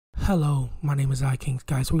Hello, my name is iKings,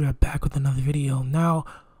 guys. We are back with another video. Now,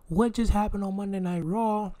 what just happened on Monday Night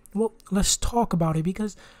Raw? Well, let's talk about it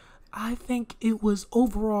because I think it was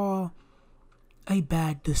overall a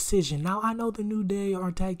bad decision. Now, I know the New Day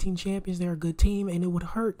are tag team champions. They're a good team, and it would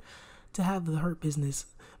hurt to have the Hurt Business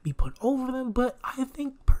be put over them, but I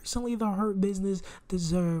think personally the Hurt Business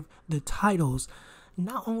deserve the titles.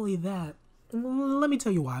 Not only that, let me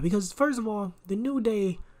tell you why. Because first of all, the New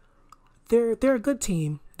Day, they're a good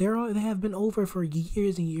team. They have been over for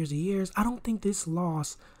years and years and years. I don't think this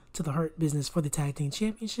loss to the Hurt Business for the tag team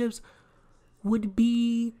championships would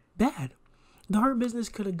be bad. The Hurt Business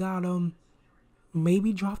could have got them,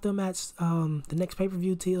 maybe dropped them at the next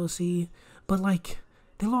pay-per-view TLC, but like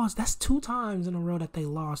they lost. That's 2 times in a row that they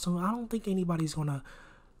lost. So I don't think anybody's gonna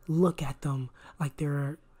look at them like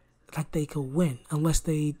they could win unless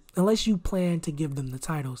you plan to give them the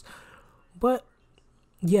titles. But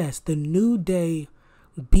yes, the New Day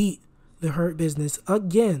beat the Hurt Business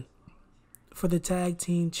again for the tag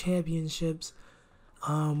team championships.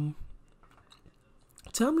 Tell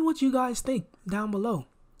me what you guys think down below.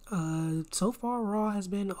 So far, Raw has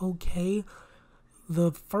been okay.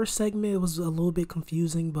 The first segment was a little bit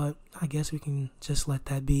confusing, but I guess we can just let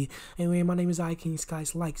that be. Anyway, my name is iKings,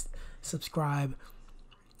 guys. Like, subscribe,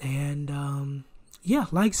 and yeah,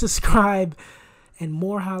 like, subscribe, and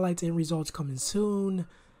more highlights and results coming soon.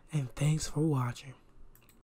 And thanks for watching.